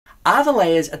Are the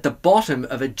layers at the bottom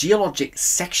of a geologic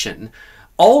section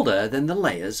older than the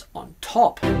layers on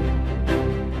top?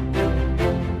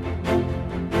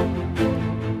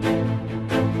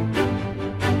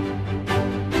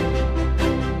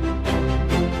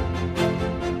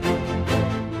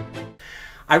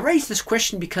 I raise this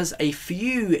question because a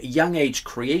few young age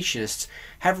creationists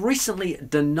have recently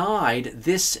denied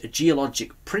this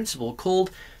geologic principle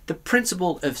called the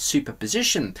principle of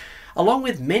superposition, along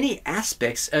with many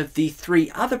aspects of the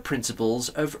three other principles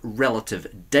of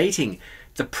relative dating: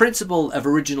 the principle of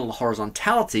original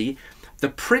horizontality, the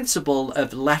principle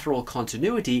of lateral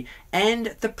continuity,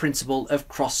 and the principle of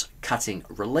cross-cutting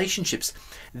relationships.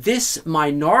 This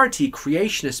minority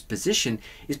creationist position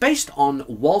is based on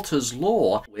Walter's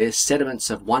law, where sediments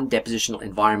of one depositional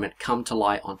environment come to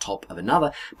lie on top of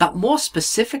another, but more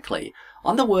specifically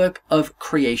on the work of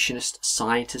creationist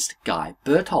scientist Guy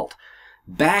Berthold.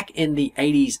 Back in the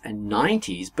 80s and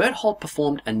 90s, Berthold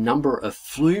performed a number of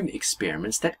flume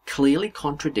experiments that clearly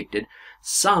contradicted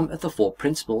some of the four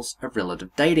principles of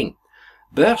relative dating.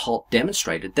 Berthold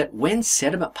demonstrated that when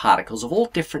sediment particles of all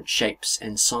different shapes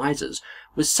and sizes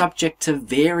were subject to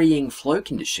varying flow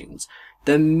conditions,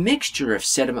 the mixture of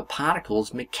sediment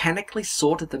particles mechanically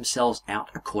sorted themselves out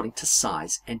according to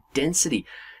size and density.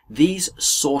 These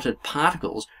sorted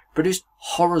particles produced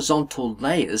horizontal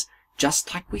layers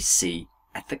just like we see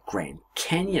at the Grand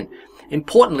Canyon.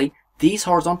 Importantly, these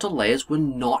horizontal layers were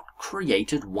not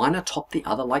created one atop the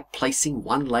other like placing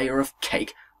one layer of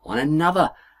cake on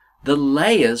another. The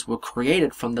layers were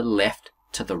created from the left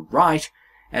to the right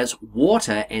as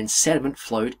water and sediment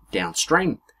flowed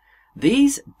downstream.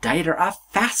 These data are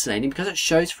fascinating because it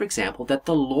shows, for example, that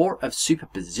the law of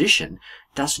superposition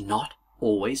does not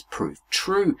always prove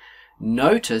true.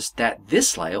 Notice that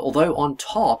this layer, although on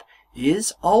top,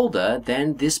 is older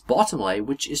than this bottom layer,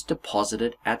 which is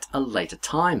deposited at a later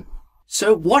time.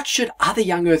 So what should other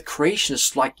young earth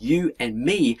creationists like you and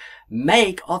me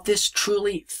make of this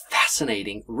truly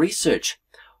fascinating research?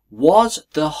 Was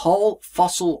the whole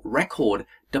fossil record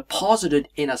deposited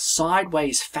in a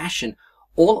sideways fashion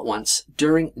all at once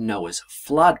during Noah's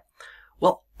flood?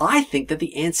 Well, I think that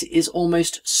the answer is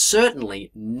almost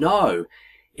certainly no.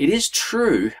 It is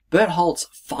true, Berthold's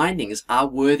findings are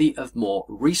worthy of more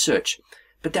research,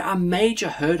 but there are major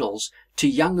hurdles to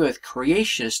young earth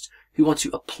creationists who want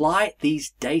to apply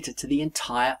these data to the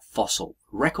entire fossil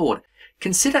record.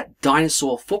 Consider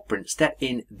dinosaur footprints that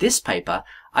in this paper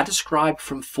are described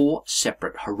from 4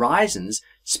 separate horizons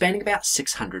spanning about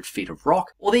 600 feet of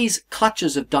rock, or these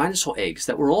clutches of dinosaur eggs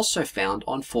that were also found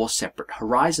on 4 separate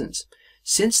horizons.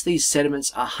 Since these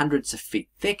sediments are hundreds of feet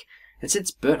thick, and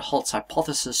since Berthold's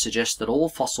hypothesis suggests that all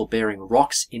fossil-bearing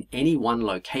rocks in any one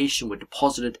location were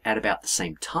deposited at about the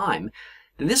same time,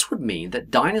 then this would mean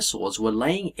that dinosaurs were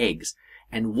laying eggs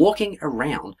and walking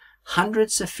around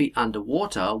hundreds of feet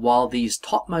underwater while these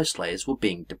topmost layers were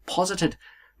being deposited.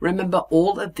 Remember,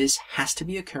 all of this has to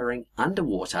be occurring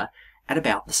underwater at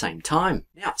about the same time.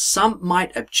 Now, some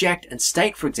might object and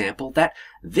state, for example, that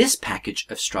this package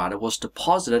of strata was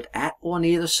deposited at or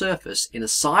near the surface in a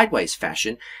sideways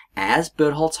fashion, as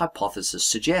Berthold's hypothesis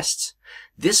suggests.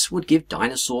 This would give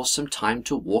dinosaurs some time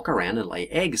to walk around and lay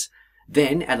eggs.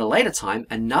 Then, at a later time,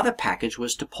 another package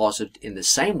was deposited in the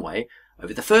same way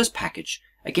over the first package,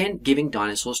 again giving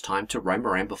dinosaurs time to roam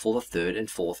around before the third and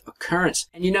fourth occurrence.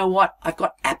 And you know what? I've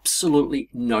got absolutely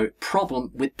no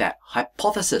problem with that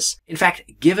hypothesis. In fact,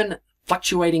 given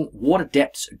fluctuating water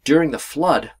depths during the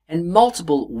flood and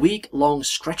multiple week-long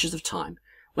stretches of time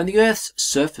when the Earth's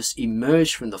surface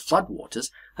emerged from the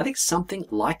floodwaters, I think something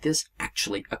like this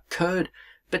actually occurred.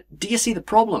 But do you see the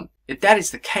problem? If that is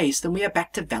the case, then we are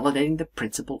back to validating the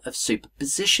principle of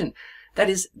superposition. That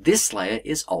is, this layer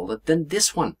is older than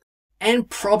this one. And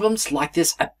problems like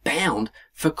this abound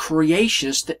for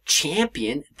creationists that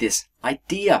champion this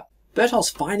idea. Berthold's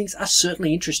findings are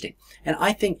certainly interesting, and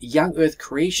I think young earth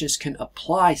creationists can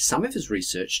apply some of his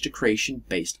research to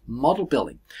creation-based model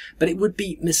building. But it would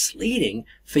be misleading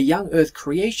for young earth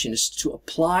creationists to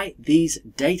apply these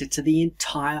data to the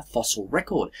entire fossil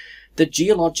record. The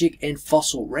geologic and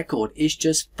fossil record is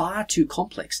just far too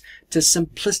complex to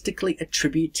simplistically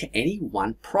attribute to any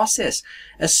one process,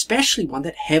 especially one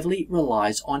that heavily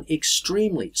relies on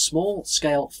extremely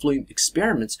small-scale flume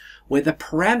experiments where the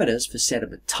parameters for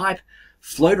sediment type,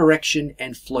 flow direction,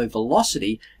 and flow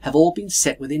velocity have all been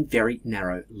set within very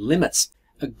narrow limits.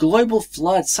 A global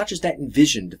flood such as that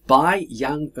envisioned by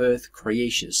young Earth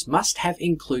creationists must have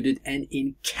included an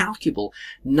incalculable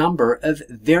number of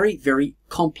very, very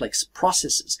complex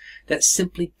processes that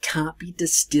simply can't be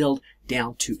distilled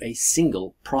down to a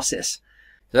single process.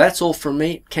 So that's all from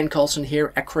me, Ken Coulson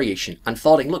here at Creation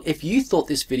Unfolding. Look, if you thought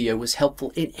this video was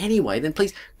helpful in any way, then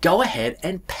please go ahead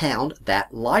and pound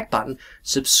that like button,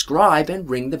 subscribe and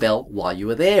ring the bell while you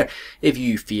are there. If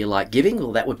you feel like giving,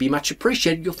 well, that would be much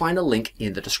appreciated. You'll find a link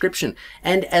in the description.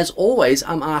 And as always,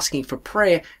 I'm asking for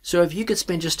prayer. So if you could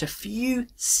spend just a few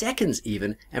seconds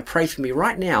even and pray for me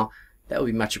right now, that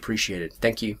would be much appreciated.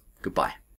 Thank you. Goodbye.